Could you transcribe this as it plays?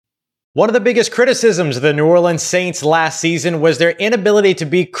One of the biggest criticisms of the New Orleans Saints last season was their inability to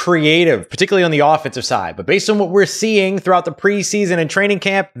be creative, particularly on the offensive side. But based on what we're seeing throughout the preseason and training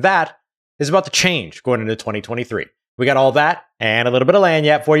camp, that is about to change going into 2023. We got all that and a little bit of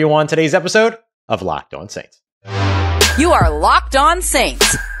lagniappe for you on today's episode of Locked On Saints. You are Locked On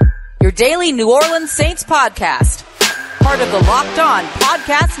Saints, your daily New Orleans Saints podcast. Part of the Locked On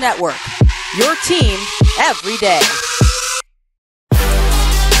Podcast Network, your team every day.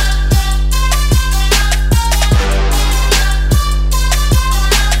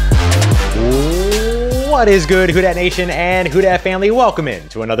 What is good, Who Dat Nation and Who Dat family? Welcome in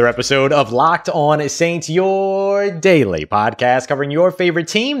to another episode of Locked On Saints, your daily podcast covering your favorite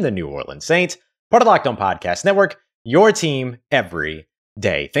team, the New Orleans Saints, part of the Locked On Podcast Network, your team every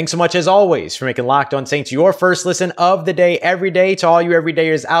day. Thanks so much, as always, for making Locked On Saints your first listen of the day every day to all you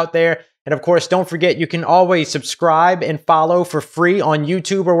everydayers out there. And of course, don't forget, you can always subscribe and follow for free on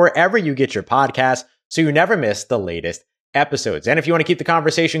YouTube or wherever you get your podcasts so you never miss the latest episodes. And if you want to keep the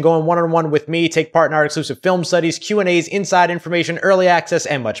conversation going one-on-one with me, take part in our exclusive film studies, Q&As, inside information, early access,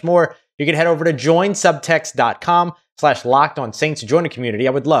 and much more, you can head over to joinsubtext.com/LockedOnSaints to join a community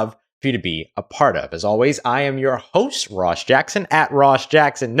I would love for you to be a part of. As always, I am your host, Ross Jackson, at Ross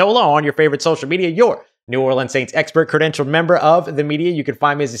Jackson Nola on your favorite social media, your New Orleans Saints expert, credentialed member of the media. You can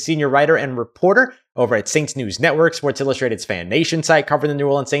find me as a senior writer and reporter over at Saints News Network, Sports Illustrated's Fan Nation site, covering the New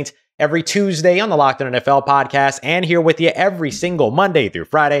Orleans Saints every Tuesday on the Locked On NFL podcast, and here with you every single Monday through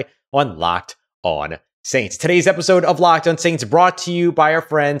Friday on Locked On Saints. Today's episode of Locked On Saints brought to you by our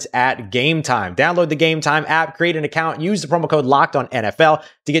friends at Game Time. Download the Game Time app, create an account, use the promo code Locked On NFL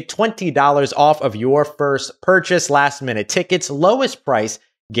to get $20 off of your first purchase. Last minute tickets, lowest price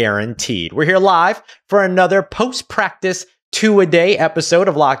guaranteed. We're here live for another post-practice two-a-day episode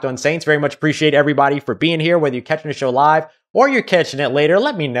of Locked On Saints. Very much appreciate everybody for being here, whether you're catching the show live or you're catching it later.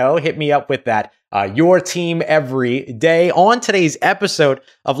 Let me know. Hit me up with that. Your team every day. On today's episode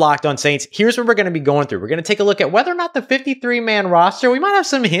of Locked On Saints, here's what we're going to be going through. We're going to take a look at whether or not the 53-man roster, we might have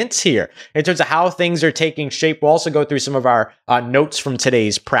some hints here in terms of how things are taking shape. We'll also go through some of our notes from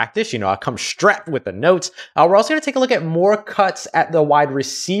today's practice. You know, I'll come strapped with the notes. We're also going to take a look at more cuts at the wide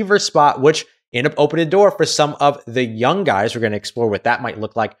receiver spot, which end up opening the door for some of the young guys. We're going to explore what that might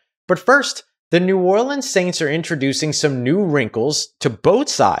look like. But first, the New Orleans Saints are introducing some new wrinkles to both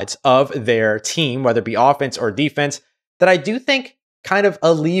sides of their team, whether it be offense or defense, that I do think kind of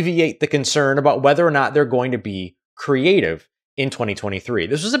alleviate the concern about whether or not they're going to be creative in 2023.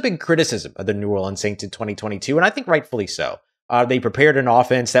 This was a big criticism of the New Orleans Saints in 2022, and I think rightfully so. They prepared an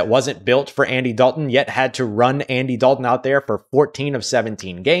offense that wasn't built for Andy Dalton, yet had to run Andy Dalton out there for 14 of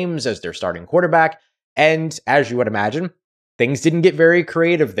 17 games as their starting quarterback. And as you would imagine, things didn't get very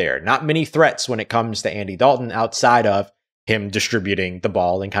creative there. Not many threats when it comes to Andy Dalton outside of him distributing the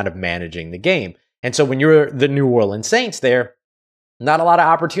ball and kind of managing the game. And so when you're the New Orleans Saints there, not a lot of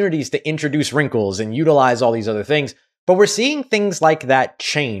opportunities to introduce wrinkles and utilize all these other things. But we're seeing things like that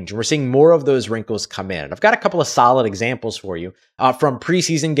change. We're seeing more of those wrinkles come in. I've got a couple of solid examples for you from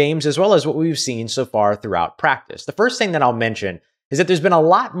preseason games, as well as what we've seen so far throughout practice. The first thing that I'll mention is that there's been a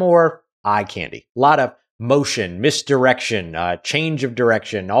lot more eye candy, a lot of motion, misdirection, change of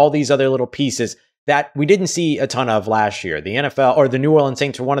direction, all these other little pieces that we didn't see a ton of last year. The NFL, or the New Orleans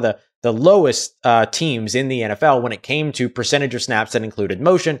Saints, were one of the lowest teams in the NFL when it came to percentage of snaps that included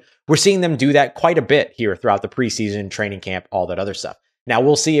motion. We're seeing them do that quite a bit here throughout the preseason, training camp, all that other stuff. Now,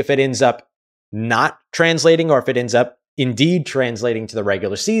 we'll see if it ends up not translating or if it ends up indeed translating to the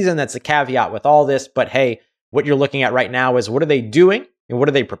regular season. That's the caveat with all this. But hey, what you're looking at right now is what are they doing and what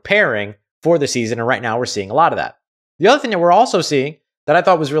are they preparing for the season? And right now we're seeing a lot of that. The other thing that we're also seeing that I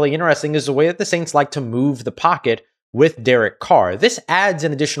thought was really interesting is the way that the Saints like to move the pocket with Derek Carr. This adds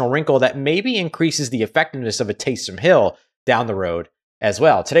an additional wrinkle that maybe increases the effectiveness of a Taysom Hill down the road as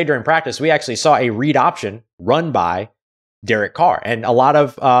well. Today during practice, we actually saw a read option run by Derek Carr. And a lot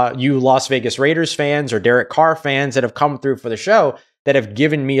of you Las Vegas Raiders fans or Derek Carr fans that have come through for the show that have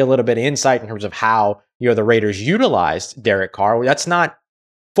given me a little bit of insight in terms of how, you know, the Raiders utilized Derek Carr. That's not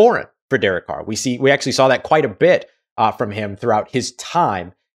foreign for Derek Carr. We actually saw that quite a bit from him throughout his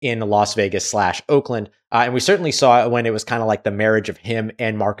time in Las Vegas/Oakland. And we certainly saw it when it was kind of like the marriage of him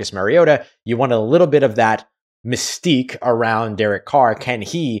and Marcus Mariota. You wanted a little bit of that mystique around Derek Carr. Can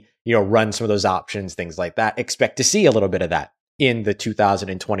he, you know, run some of those options, things like that? Expect to see a little bit of that in the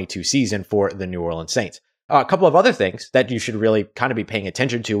 2022 season for the New Orleans Saints. A couple of other things that you should really kind of be paying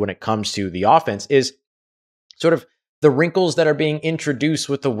attention to when it comes to the offense is sort of the wrinkles that are being introduced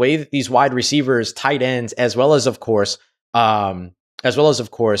with the way that these wide receivers, tight ends, as well as of course running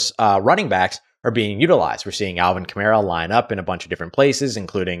backs are being utilized. We're seeing Alvin Kamara line up in a bunch of different places,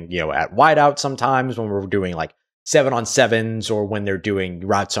 including, at wideout sometimes when we're doing like 7-on-7s or when they're doing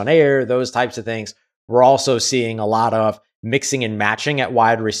routes on air, those types of things. We're also seeing a lot of mixing and matching at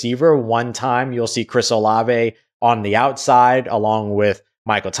wide receiver. One time you'll see Chris Olave on the outside along with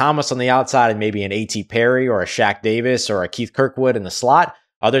Michael Thomas on the outside and maybe an A.T. Perry or a Shaq Davis or a Keith Kirkwood in the slot.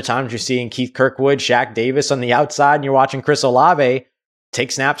 Other times you're seeing Keith Kirkwood, Shaq Davis on the outside, and you're watching Chris Olave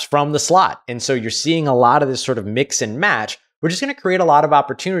take snaps from the slot. And so you're seeing a lot of this sort of mix and match, which is going to create a lot of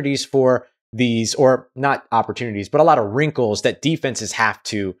opportunities for these, or not opportunities, but a lot of wrinkles that defenses have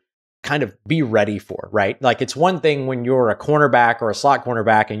to kind of be ready for, right? Like it's one thing when you're a cornerback or a slot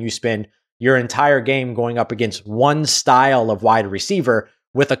cornerback and you spend your entire game going up against one style of wide receiver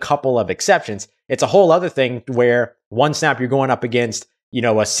with a couple of exceptions. It's a whole other thing where one snap you're going up against, a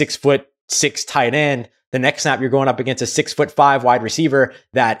 6'6" tight end. The next snap you're going up against a 6'5" wide receiver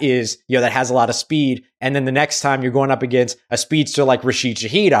that is, that has a lot of speed. And then the next time you're going up against a speedster like Rashid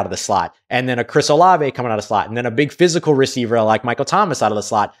Shaheed out of the slot, and then a Chris Olave coming out of the slot, and then a big physical receiver like Michael Thomas out of the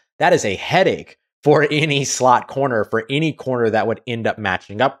slot. That is a headache for any slot corner, for any corner that would end up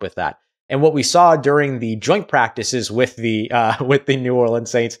matching up with that. And what we saw during the joint practices with the New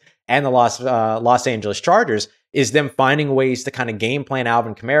Orleans Saints and the Los Angeles Chargers is them finding ways to kind of game plan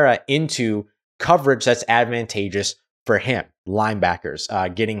Alvin Kamara into coverage that's advantageous for him.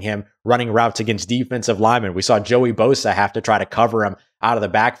 Linebackers, getting him running routes against defensive linemen. We saw Joey Bosa have to try to cover him out of the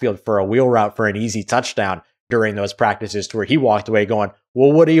backfield for a wheel route for an easy touchdown during those practices, to where he walked away going,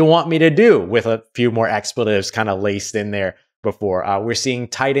 well, what do you want me to do? With a few more expletives kind of laced in there before. We're seeing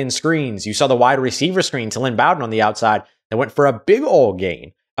tight end screens. You saw the wide receiver screen to Lynn Bowden on the outside that went for a big old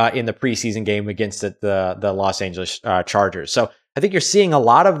gain in the preseason game against the Los Angeles Chargers. So I think you're seeing a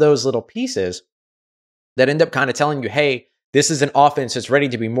lot of those little pieces that end up kind of telling you, hey, this is an offense that's ready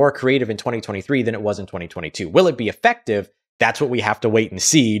to be more creative in 2023 than it was in 2022. Will it be effective? That's what we have to wait and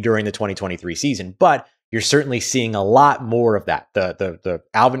see during the 2023 season. But you're certainly seeing a lot more of that. The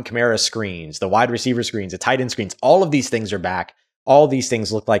Alvin Kamara screens, the wide receiver screens, the tight end screens, all of these things are back. All these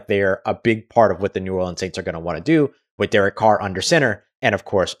things look like they're a big part of what the New Orleans Saints are going to want to do with Derek Carr under center, and of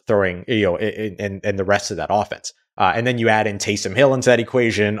course throwing and the rest of that offense. And then you add in Taysom Hill into that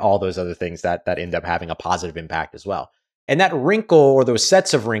equation, all those other things that end up having a positive impact as well. And that wrinkle, or those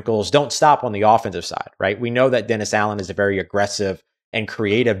sets of wrinkles, don't stop on the offensive side, right? We know that Dennis Allen is a very aggressive and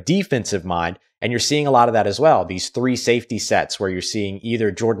creative defensive mind, and you're seeing a lot of that as well. These 3 safety sets where you're seeing either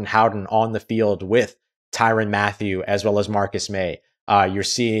Jordan Howden on the field with Tyrann Mathieu as well as Marcus May. You're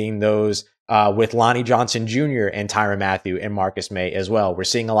seeing those with Lonnie Johnson Jr. and Tyrann Mathieu and Marcus May as well. We're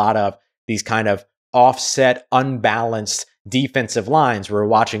seeing a lot of these kind of offset, unbalanced defensive lines. We're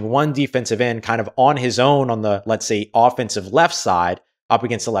watching one defensive end kind of on his own on the, let's say, offensive left side up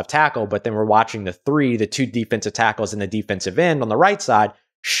against the left tackle, but then we're watching the 2 defensive tackles and the defensive end on the right side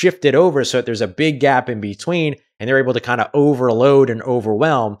shifted over so that there's a big gap in between, and they're able to kind of overload and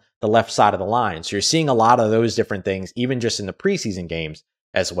overwhelm the left side of the line. So you're seeing a lot of those different things, even just in the preseason games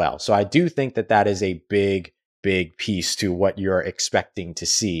as well. So I do think that is a big, big piece to what you're expecting to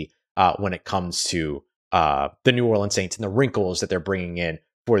see when it comes to the New Orleans Saints and the wrinkles that they're bringing in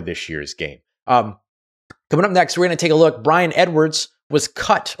for this year's game. Coming up next, we're going to take a look. Bryan Edwards was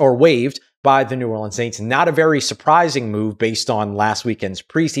cut or waived by the New Orleans Saints. Not a very surprising move based on last weekend's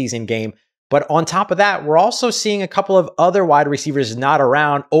preseason game. But on top of that, we're also seeing a couple of other wide receivers not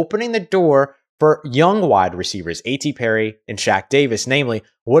around, opening the door for young wide receivers, A.T. Perry and Shaq Davis. Namely,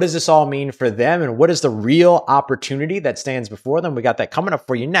 what does this all mean for them, and what is the real opportunity that stands before them? We got that coming up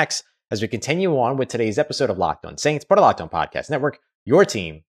for you next as we continue on with today's episode of Locked On Saints, part of Locked On Podcast Network, your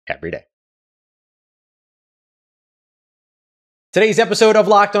team every day. Today's episode of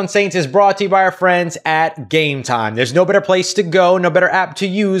Locked On Saints is brought to you by our friends at Game Time. There's no better place to go, no better app to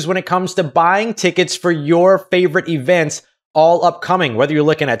use when it comes to buying tickets for your favorite events, all upcoming. Whether you're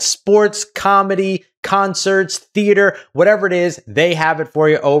looking at sports, comedy, concerts, theater, whatever it is, they have it for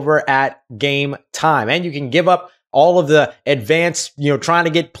you over at Game Time. And you can give up all of the advanced, trying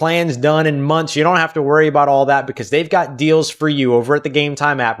to get plans done in months. You don't have to worry about all that because they've got deals for you over at the Game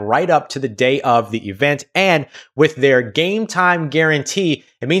Time app right up to the day of the event. And with their Game Time guarantee,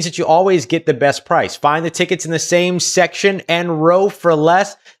 it means that you always get the best price. Find the tickets in the same section and row for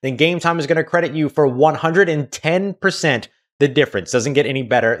less, then Game Time is going to credit you for 110% the difference. Doesn't get any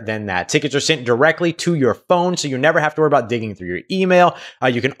better than that. Tickets are sent directly to your phone, so you never have to worry about digging through your email.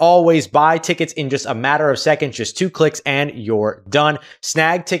 You can always buy tickets in just a matter of seconds, just 2 clicks, and you're done.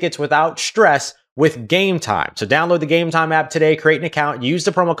 Snag tickets without stress with Game Time. So download the Game Time app today, create an account, use the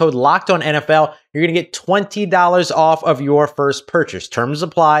promo code LOCKEDONNFL. You're going to get $20 off of your first purchase. Terms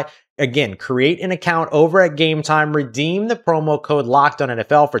apply. Again, create an account over at Game Time. Redeem the promo code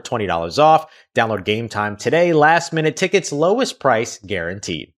LOCKEDONNFL for $20 off. Download Game Time today. Last minute tickets, lowest price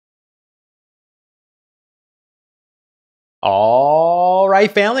guaranteed. All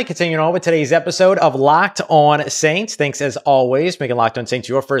right, family, continuing on with today's episode of Locked On Saints. Thanks as always, making Locked On Saints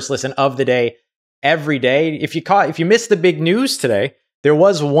your first listen of the day every day. If you missed the big news today, there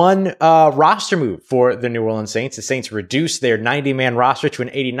was one roster move for the New Orleans Saints. The Saints reduced their 90-man roster to an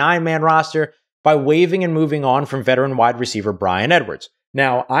 89-man roster by waiving and moving on from veteran wide receiver Bryan Edwards.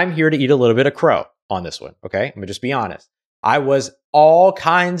 Now, I'm here to eat a little bit of crow on this one, okay? I'm going to just be honest. I was all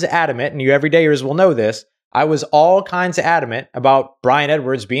kinds adamant, and you everydayers will know this, I was all kinds of adamant about Bryan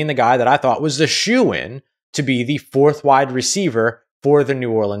Edwards being the guy that I thought was the shoo-in to be the fourth wide receiver for the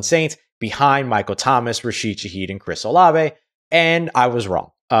New Orleans Saints behind Michael Thomas, Rashid Shaheed, and Chris Olave. And I was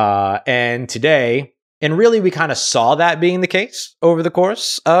wrong. And today, and really we kind of saw that being the case over the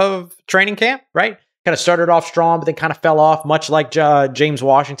course of training camp, right? Kind of started off strong, but then kind of fell off, much like James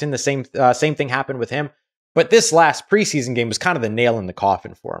Washington. The same thing happened with him. But this last preseason game was kind of the nail in the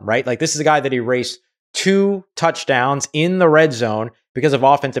coffin for him, right? Like this is a guy that erased 2 touchdowns in the red zone because of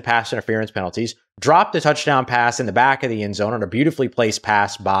offensive pass interference penalties, dropped a touchdown pass in the back of the end zone on a beautifully placed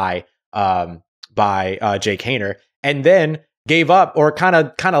pass by Jake Haener, and then gave up or kind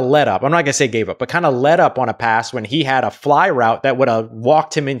of let up. I'm not going to say gave up, but kind of let up on a pass when he had a fly route that would have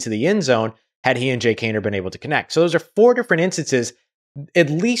walked him into the end zone had he and Jake Haener been able to connect. So those are 4 different instances, at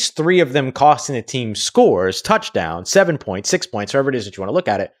least 3 of them costing the team scores, touchdowns, 7 points, 6 points, however it is that you want to look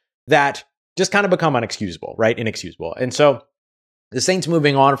at it, that just kind of become unexcusable, right? Inexcusable. And so the Saints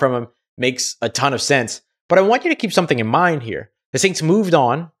moving on from him makes a ton of sense. But I want you to keep something in mind here. The Saints moved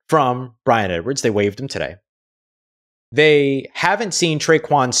on from Bryan Edwards. They waived him today. They haven't seen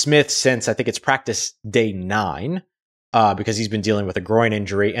Tre'Quan Smith since I think it's practice day 9 because he's been dealing with a groin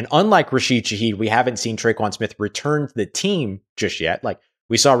injury. And unlike Rashid Shaheed, we haven't seen Tre'Quan Smith return to the team just yet. Like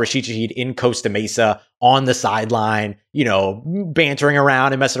we saw Rashid Shaheed in Costa Mesa on the sideline, bantering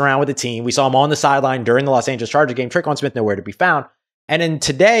around and messing around with the team. We saw him on the sideline during the Los Angeles Chargers game. Tre'Quan Smith nowhere to be found. And then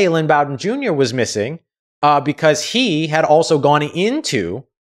today, Lynn Bowden Jr. was missing because he had also gone into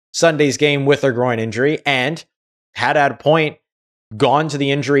Sunday's game with a groin injury and had at a point gone to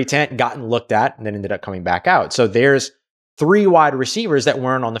the injury tent, gotten looked at, and then ended up coming back out. So there's 3 wide receivers that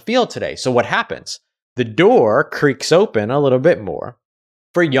weren't on the field today. So what happens? The door creaks open a little bit more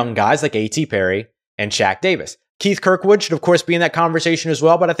for young guys like A.T. Perry and Shaq Davis. Keith Kirkwood should, of course, be in that conversation as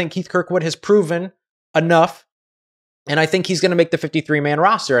well, but I think Keith Kirkwood has proven enough, and I think he's going to make the 53-man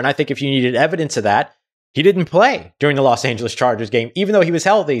roster. And I think if you needed evidence of that, he didn't play during the Los Angeles Chargers game, even though he was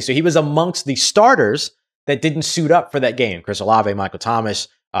healthy. So he was amongst the starters that didn't suit up for that game. Chris Olave, Michael Thomas,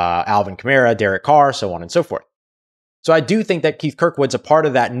 Alvin Kamara, Derek Carr, so on and so forth. So I do think that Keith Kirkwood's a part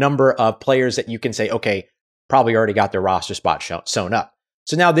of that number of players that you can say, okay, probably already got their roster spot sewn up.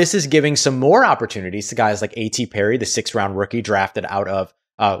 So now this is giving some more opportunities to guys like A.T. Perry, the 6th-round rookie drafted out of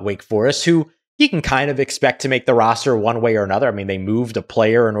Wake Forest, who you can kind of expect to make the roster one way or another. I mean, they moved a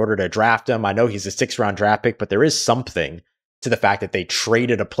player in order to draft him. I know he's a 6th-round draft pick, but there is something to the fact that they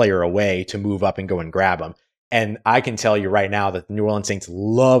traded a player away to move up and go and grab him. And I can tell you right now that the New Orleans Saints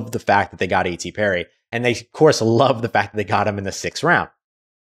love the fact that they got A.T. Perry. And they, of course, love the fact that they got him in the 6th round.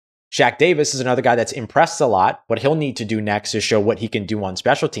 Shaq Davis is another guy that's impressed a lot. What he'll need to do next is show what he can do on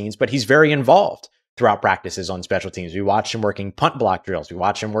special teams, but he's very involved throughout practices on special teams. We watched him working punt block drills. We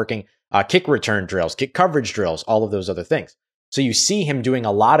watched him working kick return drills, kick coverage drills, all of those other things. So you see him doing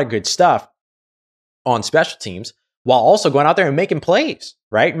a lot of good stuff on special teams while also going out there and making plays,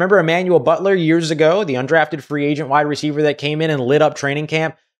 right? Remember Emmanuel Butler years ago, the undrafted free agent wide receiver that came in and lit up training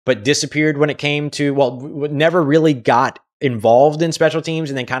camp, but disappeared when it came to, never really got involved in special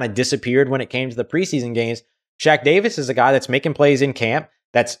teams and then kind of disappeared when it came to the preseason games. Shaq Davis is a guy that's making plays in camp,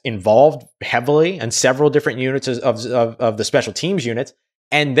 that's involved heavily in several different units of the special teams units,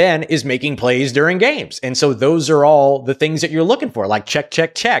 and then is making plays during games. And so those are all the things that you're looking for, like check,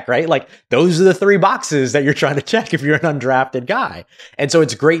 check, check, right? Like those are the 3 boxes that you're trying to check if you're an undrafted guy. And so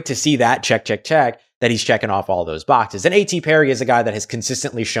it's great to see that check, check, check, that he's checking off all those boxes. And A.T. Perry is a guy that has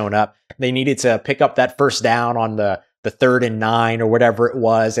consistently shown up. They needed to pick up that first down on the 3rd and 9 or whatever it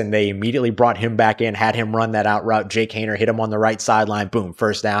was, and they immediately brought him back in, had him run that out route. Jake Haener hit him on the right sideline. Boom,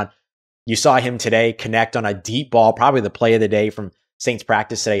 first down. You saw him today connect on a deep ball, probably the play of the day from Saints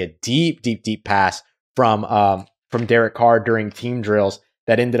practice today, a deep, deep, deep pass from Derek Carr during team drills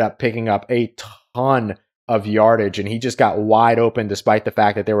that ended up picking up a ton of yardage, and he just got wide open despite the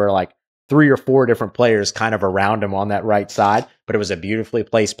fact that there were like 3 or 4 different players kind of around him on that right side. But it was a beautifully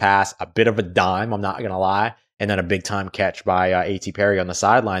placed pass, a bit of a dime, I'm not going to lie. and then a big time catch by A.T. Perry on the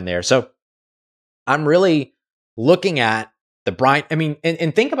sideline there. So I'm really looking at the Bryant. I mean,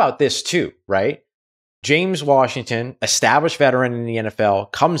 and think about this too, right? James Washington, established veteran in the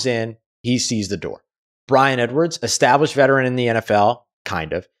NFL, comes in, he sees the door. Brian Edwards, established veteran in the NFL,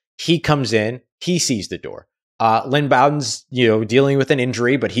 kind of. He comes in, he sees the door. Lynn Bowden's, dealing with an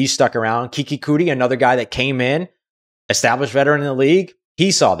injury, but he's stuck around. Kiki Kuti, another guy that came in, established veteran in the league,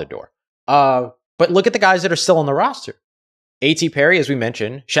 he saw the door. But look at the guys that are still on the roster. A.T. Perry, as we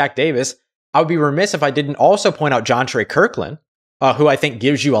mentioned, Shaq Davis. I would be remiss if I didn't also point out John Trey Kirkland, who I think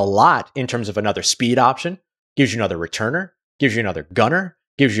gives you a lot in terms of another speed option, gives you another returner, gives you another gunner,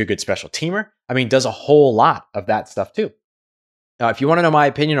 gives you a good special teamer. I mean, does a whole lot of that stuff too. If you want to know my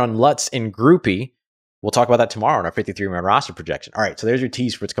opinion on Lutz and Groupie, we'll talk about that tomorrow in our 53-man roster projection. All right, so there's your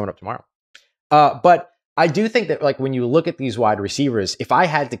tease for what's coming up tomorrow. But I do think that when you look at these wide receivers, if I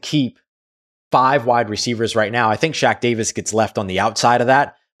had to keep 5 wide receivers right now, I think Shaq Davis gets left on the outside of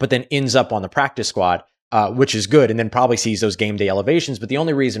that, but then ends up on the practice squad, which is good, and then probably sees those game day elevations. But the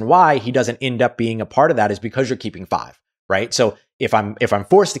only reason why he doesn't end up being a part of that is because you're keeping 5, right? So if I'm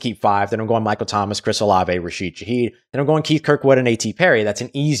forced to keep 5, then I'm going Michael Thomas, Chris Olave, Rashid Shaheed, then I'm going Keith Kirkwood and A.T. Perry. That's an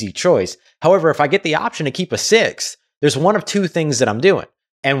easy choice. However, if I get the option to keep a 6th, there's one of 2 things that I'm doing.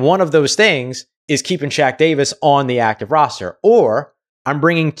 And one of those things is keeping Shaq Davis on the active roster, or I'm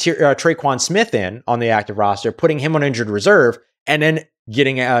bringing Traquan Smith in on the active roster, putting him on injured reserve, and then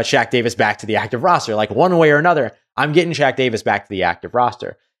getting Shaq Davis back to the active roster. Like one way or another, I'm getting Shaq Davis back to the active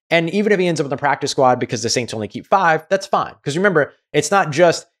roster. And even if he ends up in the practice squad because the Saints only keep 5, that's fine. Because remember, it's not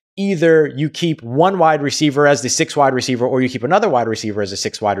just either you keep one wide receiver as the 6th wide receiver or you keep another wide receiver as a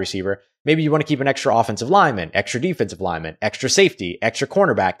 6th wide receiver. Maybe you want to keep an extra offensive lineman, extra defensive lineman, extra safety, extra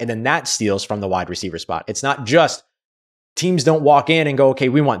cornerback, and then that steals from the wide receiver spot. It's not just teams don't walk in and go, okay,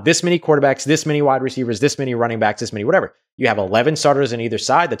 we want this many quarterbacks, this many wide receivers, this many running backs, this many whatever. You have 11 starters on either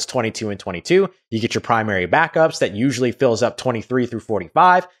side. That's 22 and 22. You get your primary backups that usually fills up 23 through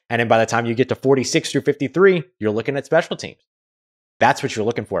 45. And then by the time you get to 46 through 53, you're looking at special teams. That's what you're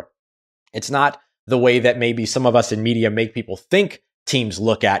looking for. It's not the way that maybe some of us in media make people think teams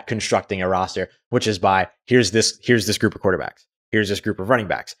look at constructing a roster, which is by here's this group of quarterbacks, here's this group of running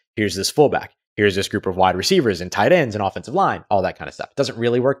backs, here's this fullback, here's this group of wide receivers and tight ends and offensive line, all that kind of stuff. It doesn't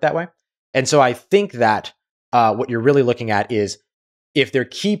really work that way. And so I think that what you're really looking at is if they're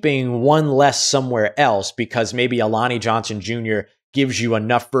keeping one less somewhere else because maybe Alani Johnson Jr. gives you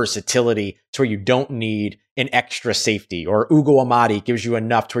enough versatility to where you don't need an extra safety, or Ugo Amadi gives you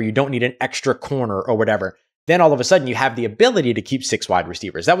enough to where you don't need an extra corner or whatever, then all of a sudden you have the ability to keep 6 wide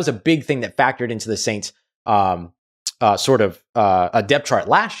receivers. That was a big thing that factored into the Saints a depth chart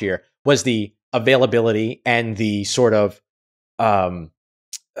last year, was the availability and the sort of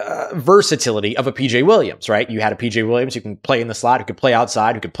versatility of a PJ Williams, right? You had a PJ Williams who can play in the slot, who could play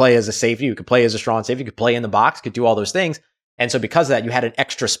outside, who could play as a safety, who could play as a strong safety, who could play in the box, could do all those things. And so because of that, you had an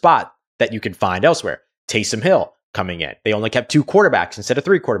extra spot that you could find elsewhere. Taysom Hill coming in. They only kept 2 quarterbacks instead of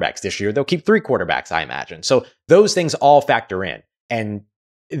 3 quarterbacks. This year, they'll keep 3 quarterbacks, I imagine. So those things all factor in. And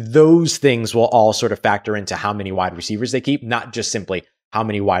those things will all sort of factor into how many wide receivers they keep, not just simply how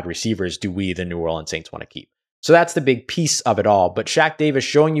many wide receivers do we, the New Orleans Saints, want to keep. So that's the big piece of it all. But Shaq Davis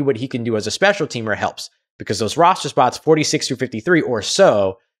showing you what he can do as a special teamer helps, because those roster spots, 46 through 53 or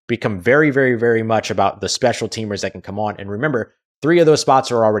so, become very, very, very much about the special teamers that can come on. And remember, 3 of those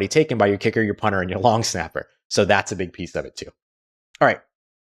spots are already taken by your kicker, your punter, and your long snapper. So that's a big piece of it too. All right.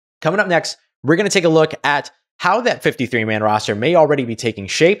 Coming up next, we're going to take a look at how that 53-man roster may already be taking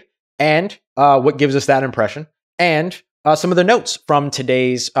shape and what gives us that impression, and some of the notes from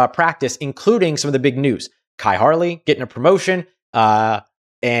today's practice, including some of the big news. Kai Harley getting a promotion,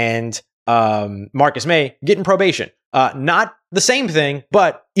 and Marcus May getting probation. Not the same thing,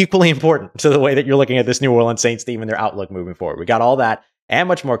 but equally important to the way that you're looking at this New Orleans Saints team and their outlook moving forward. We got all that and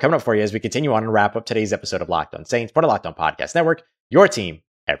much more coming up for you as we continue on and wrap up today's episode of Locked On Saints, part of Locked On Podcast Network, your team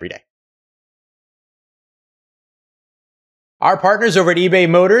every day. Our partners over at eBay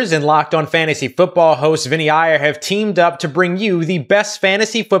Motors and Locked On Fantasy Football host Vinny Iyer have teamed up to bring you the best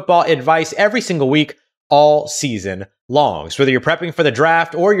fantasy football advice every single week, all season long. So whether you're prepping for the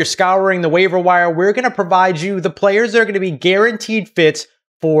draft or you're scouring the waiver wire, we're going to provide you the players that are going to be guaranteed fits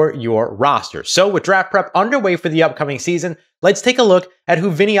for your roster. So with draft prep underway for the upcoming season, let's take a look at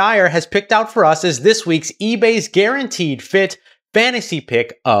who Vinny Iyer has picked out for us as this week's eBay's guaranteed fit fantasy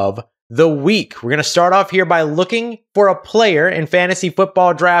pick of the week. We're going to start off here by looking for a player in fantasy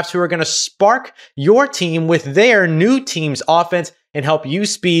football drafts who are going to spark your team with their new team's offense and help you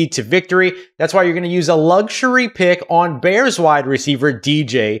speed to victory. That's why you're going to use a luxury pick on Bears wide receiver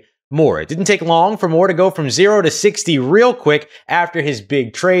DJ Moore. It didn't take long for Moore to go from 0 to 60 real quick after his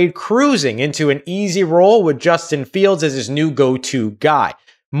big trade, cruising into an easy role with Justin Fields as his new go-to guy.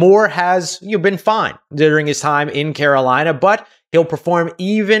 Moore has been fine during his time in Carolina, but he'll perform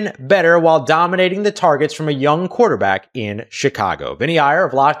even better while dominating the targets from a young quarterback in Chicago. Vinny Iyer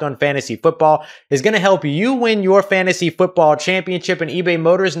of Locked On Fantasy Football is going to help you win your fantasy football championship, and eBay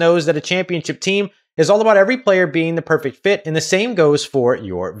Motors knows that a championship team is all about every player being the perfect fit, and the same goes for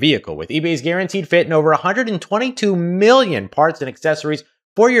your vehicle. With eBay's guaranteed fit and over 122 million parts and accessories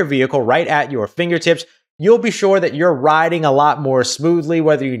for your vehicle right at your fingertips, you'll be sure that you're riding a lot more smoothly,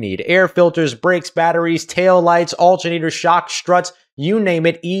 whether you need air filters, brakes, batteries, tail lights, alternators, shocks, struts, you name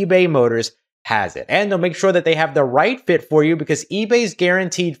it, eBay Motors has it. And they'll make sure that they have the right fit for you because eBay's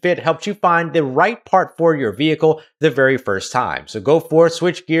guaranteed fit helps you find the right part for your vehicle the very first time. So go forth,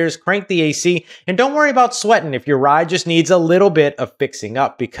 switch gears, crank the AC, and don't worry about sweating if your ride just needs a little bit of fixing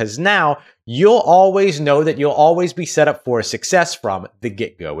up, because now you'll always know that you'll always be set up for success from the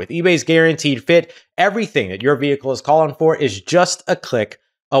get-go. With eBay's guaranteed fit, everything that your vehicle is calling for is just a click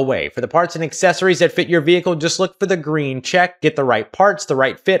away. For the parts and accessories that fit your vehicle, just look for the green check. Get the right parts, the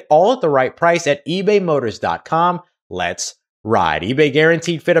right fit, all at the right price at ebaymotors.com. Let's ride. eBay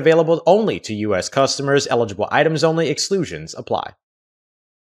guaranteed fit available only to U.S. customers. Eligible items only. Exclusions apply.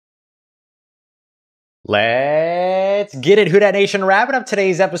 Let's get it, Who Dat Nation. Wrapping up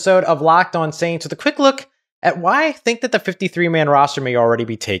today's episode of Locked On Saints with a quick look at why I think that the 53-man roster may already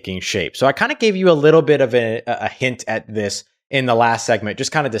be taking shape. So I kind of gave you a little bit of a hint at this in the last segment,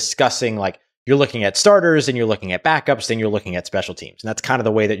 just kind of discussing like you're looking at starters and you're looking at backups and you're looking at special teams. And that's kind of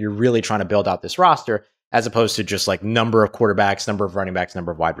the way that you're really trying to build out this roster, as opposed to just like number of quarterbacks, number of running backs,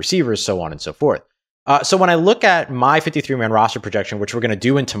 number of wide receivers, so on and so forth. So when I look at my 53-man roster projection, which we're going to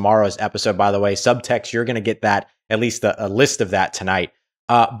do in tomorrow's episode, by the way, subtext, you're going to get that, at least a list of that tonight.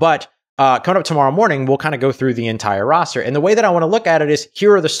 But coming up tomorrow morning, we'll kind of go through the entire roster. And the way that I want to look at it is,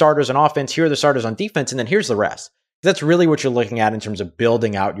 here are the starters on offense, here are the starters on defense, and then here's the rest. That's really what you're looking at in terms of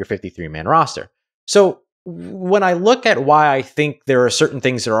building out your 53-man roster. So when I look at why I think there are certain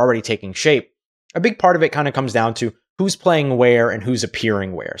things that are already taking shape, a big part of it kind of comes down to who's playing where and who's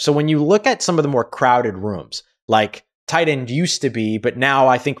appearing where. So when you look at some of the more crowded rooms, like tight end used to be, but now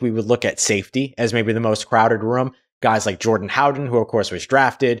I think we would look at safety as maybe the most crowded room. Guys like Jordan Howden, who of course was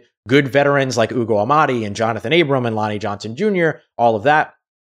drafted, good veterans like Ugo Amadi and Jonathan Abram and Lonnie Johnson Jr., all of that.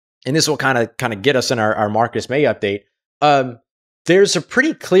 And this will kind of get us in our Marcus May update. There's a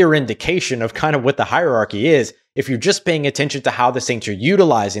pretty clear indication of kind of what the hierarchy is if you're just paying attention to how the Saints are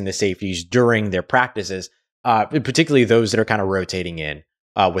utilizing the safeties during their practices, particularly those that are kind of rotating in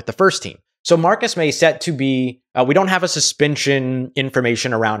with the first team. So Marcus May set to be, we don't have a suspension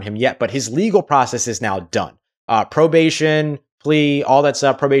information around him yet, but his legal process is now done. Probation, plea, all that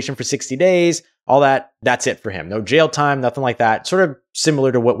stuff, probation for 60 days, all that, that's it for him. No jail time, nothing like that. Sort of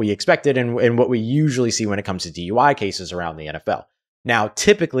similar to what we expected and what we usually see when it comes to DUI cases around the NFL. Now,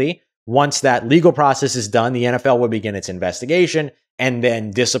 typically, once that legal process is done, the NFL will begin its investigation, and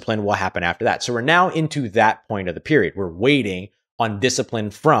then discipline will happen after that. So we're now into that point of the period. We're waiting on discipline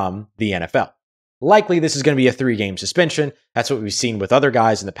from the NFL. Likely, this is going to be a 3-game suspension. That's what we've seen with other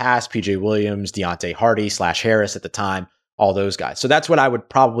guys in the past, PJ Williams, Deontay Hardy / Harris at the time, all those guys. So that's what I would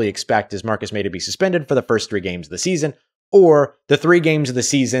probably expect, is Marcus May to be suspended for the first 3 games of the season, or the 3 games of the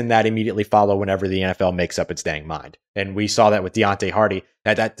season that immediately follow whenever the NFL makes up its dang mind. And we saw that with Deontay Hardy,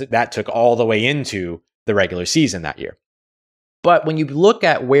 that took all the way into the regular season that year. But when you look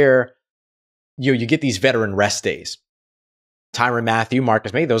at where you get these veteran rest days, Tyrann Mathieu,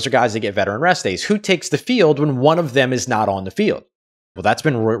 Marcus May, those are guys that get veteran rest days. Who takes the field when one of them is not on the field? Well, that's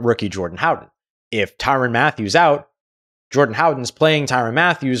been rookie Jordan Howden. If Tyrann Mathieu's out, Jordan Howden's playing Tyrann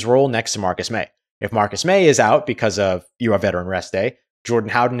Mathieu's role next to Marcus May. If Marcus May is out because of a veteran rest day, Jordan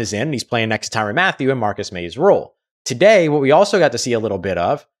Howden is in and he's playing next to Tyrann Mathieu in Marcus May's role. Today, what we also got to see a little bit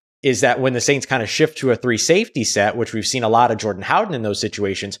of is that when the Saints kind of shift to a 3 safety set, which we've seen a lot of Jordan Howden in those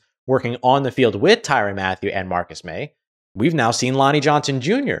situations, working on the field with Tyrann Mathieu and Marcus May, we've now seen Lonnie Johnson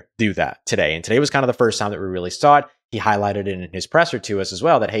Jr. do that today. And today was kind of the first time that we really saw it. He highlighted it in his presser to us as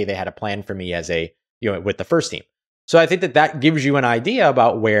well that, hey, they had a plan for me as with the first team. So I think that gives you an idea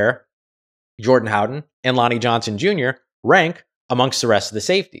about where Jordan Howden and Lonnie Johnson Jr. rank amongst the rest of the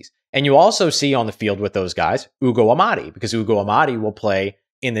safeties. And you also see on the field with those guys, Ugo Amadi, because Ugo Amadi will play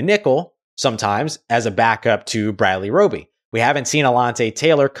in the nickel sometimes as a backup to Bradley Roby. We haven't seen Alontae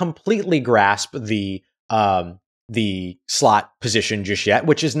Taylor completely grasp the slot position just yet,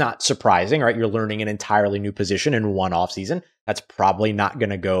 which is not surprising, right? You're learning an entirely new position in one offseason. That's probably not going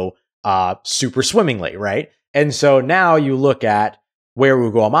to go super swimmingly, right? And so now you look at where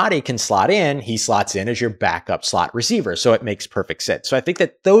Ugo Amadi can slot in, he slots in as your backup slot receiver. So it makes perfect sense. So I think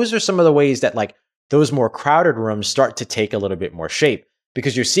that those are some of the ways that like those more crowded rooms start to take a little bit more shape,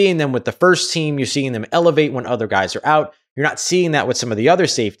 because you're seeing them with the first team. You're seeing them elevate when other guys are out. You're not seeing that with some of the other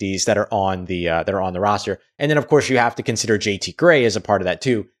safeties that are on the roster. And then, of course, you have to consider JT Gray as a part of that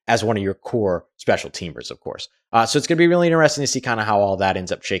too, as one of your core special teamers, of course. So it's going to be really interesting to see kind of how all that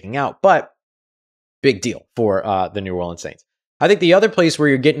ends up shaking out. But big deal for the New Orleans Saints. I think the other place where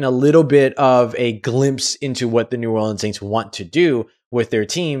you're getting a little bit of a glimpse into what the New Orleans Saints want to do with their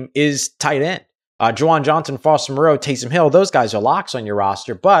team is tight end. Juwan Johnson, Foster Moreau, Taysom Hill, those guys are locks on your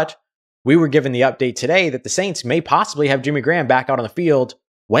roster, but we were given the update today that the Saints may possibly have Jimmy Graham back out on the field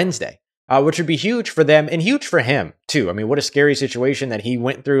Wednesday, which would be huge for them and huge for him too. I mean, what a scary situation that he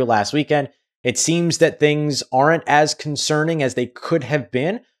went through last weekend. It seems that things aren't as concerning as they could have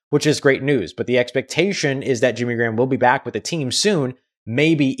been, which is great news. But the expectation is that Jimmy Graham will be back with the team soon,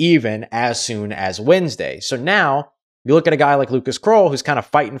 maybe even as soon as Wednesday. So now you look at a guy like Lucas Kroll, who's kind of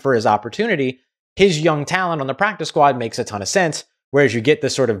fighting for his opportunity. His young talent on the practice squad makes a ton of sense. Whereas you get the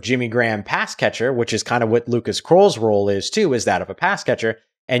sort of Jimmy Graham pass catcher, which is kind of what Lucas Kroll's role is too, is that of a pass catcher.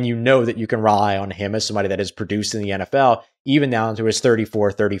 And you know that you can rely on him as somebody that has produced in the NFL, even down to his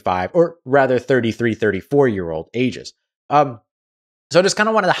 34, 35, or rather 33, 34-year-old ages. So I just kind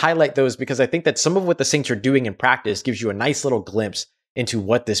of wanted to highlight those because I think that some of what the Saints are doing in practice gives you a nice little glimpse into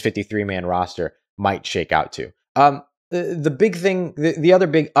what this 53-man roster might shake out to. The big thing, the other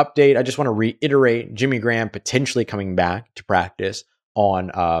big update, I just want to reiterate, Jimmy Graham potentially coming back to practice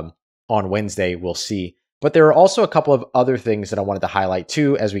on Wednesday. We'll see. But there are also a couple of other things that I wanted to highlight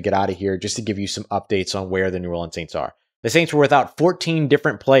too as we get out of here, just to give you some updates on where the New Orleans Saints are. The Saints were without 14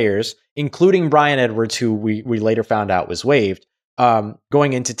 different players, including Bryan Edwards, who we later found out was waived,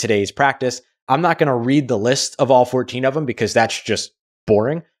 going into today's practice. I'm not going to read the list of all 14 of them because that's just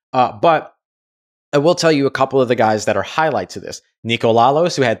boring. But I will tell you a couple of the guys that are highlights of this. Nico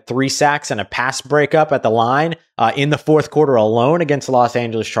Lalos, who had 3 sacks and a pass breakup at the line in the fourth quarter alone against the Los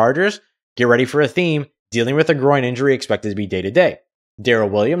Angeles Chargers. Get ready for a theme. Dealing with a groin injury expected to be day-to-day. Darrell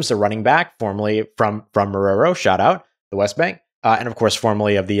Williams, the running back, formerly from Marrero, shout out, the West Bank, and of course,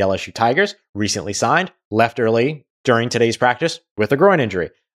 formerly of the LSU Tigers, recently signed, left early during today's practice with a groin injury.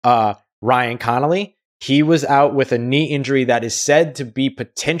 Ryan Connolly, he was out with a knee injury that is said to be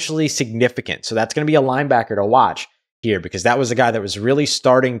potentially significant. So that's going to be a linebacker to watch here because that was a guy that was really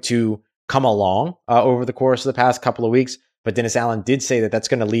starting to come along over the course of the past couple of weeks. But Dennis Allen did say that that's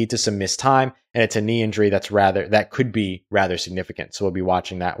going to lead to some missed time, and it's a knee injury that could be rather significant. So we'll be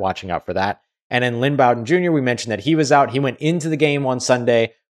watching out for that. And then Lynn Bowden Jr., we mentioned that he was out. He went into the game on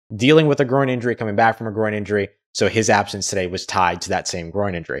Sunday dealing with a groin injury, coming back from a groin injury. So his absence today was tied to that same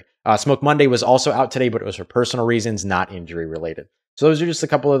groin injury. Smoke Monday was also out today, but it was for personal reasons, not injury related. So those are just a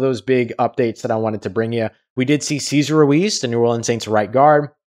couple of those big updates that I wanted to bring you. We did see Cesar Ruiz, the New Orleans Saints right guard,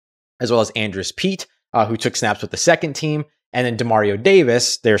 as well as Andres Pete, who took snaps with the second team, and then Demario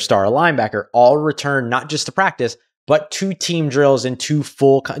Davis, their star linebacker, all returned not just to practice, but 2 team drills and 2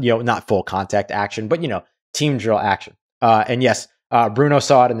 full, not full contact action, but, team drill action. And yes, Bruno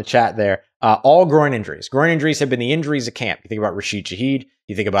saw it in the chat there. All groin injuries. Groin injuries have been the injuries of camp. You think about Rashid Shaheed.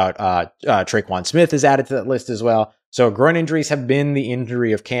 You think about Traquan Smith is added to that list as well. So groin injuries have been the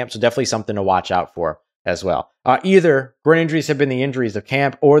injury of camp. So definitely something to watch out for as well. Either groin injuries have been the injuries of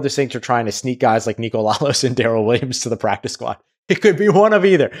camp or the Saints are trying to sneak guys like Nico Lalos and Darrell Williams to the practice squad. It could be one of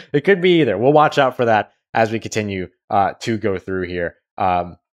either. It could be either. We'll watch out for that as we continue to go through here,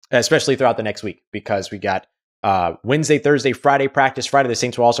 especially throughout the next week, because we got Wednesday, Thursday, Friday practice. Friday, the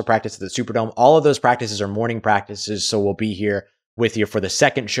Saints will also practice at the Superdome. All of those practices are morning practices, so we'll be here with you for the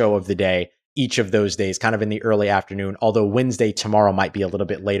second show of the day, each of those days, kind of in the early afternoon, although Wednesday tomorrow might be a little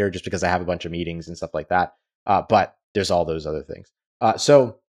bit later just because I have a bunch of meetings and stuff like that. But there's all those other things.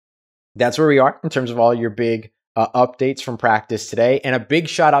 So that's where we are in terms of all your big updates from practice today. And a big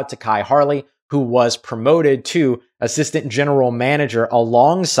shout out to Kai Harley, who was promoted to assistant general manager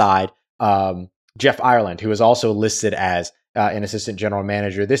alongside Jeff Ireland, who is also listed as an assistant general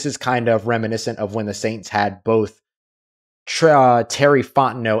manager. This is kind of reminiscent of when the Saints had both Terry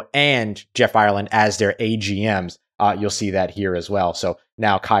Fontenot and Jeff Ireland as their AGMs. You'll see that here as well. So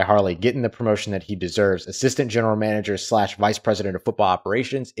now Kai Harley getting the promotion that he deserves. Assistant general manager / vice president of football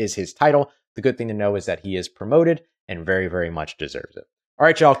operations is his title. The good thing to know is that he is promoted and very, very much deserves it. All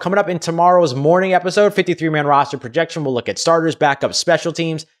right, y'all. Coming up in tomorrow's morning episode, 53-man roster projection, we'll look at starters, backups, special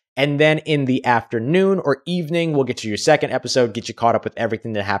teams. And then in the afternoon or evening, we'll get to your second episode, get you caught up with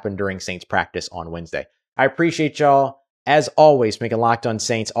everything that happened during Saints practice on Wednesday. I appreciate y'all, as always, making Locked On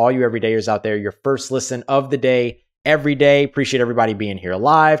Saints, all you everydayers out there, your first listen of the day every day. Appreciate everybody being here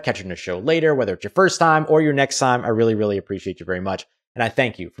live, catching the show later, whether it's your first time or your next time. I really, really appreciate you very much. And I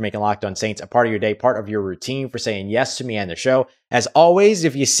thank you for making Locked On Saints a part of your day, part of your routine, for saying yes to me and the show. As always,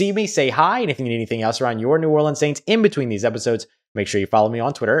 if you see me, say hi. And if you need anything else around your New Orleans Saints in between these episodes, make sure you follow me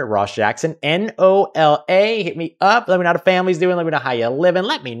on Twitter at Ross Jackson, NOLA. Hit me up. Let me know how the family's doing. Let me know how you're living.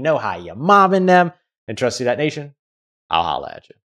 Let me know how you're mobbing them. And trust you, that nation, I'll holla at you.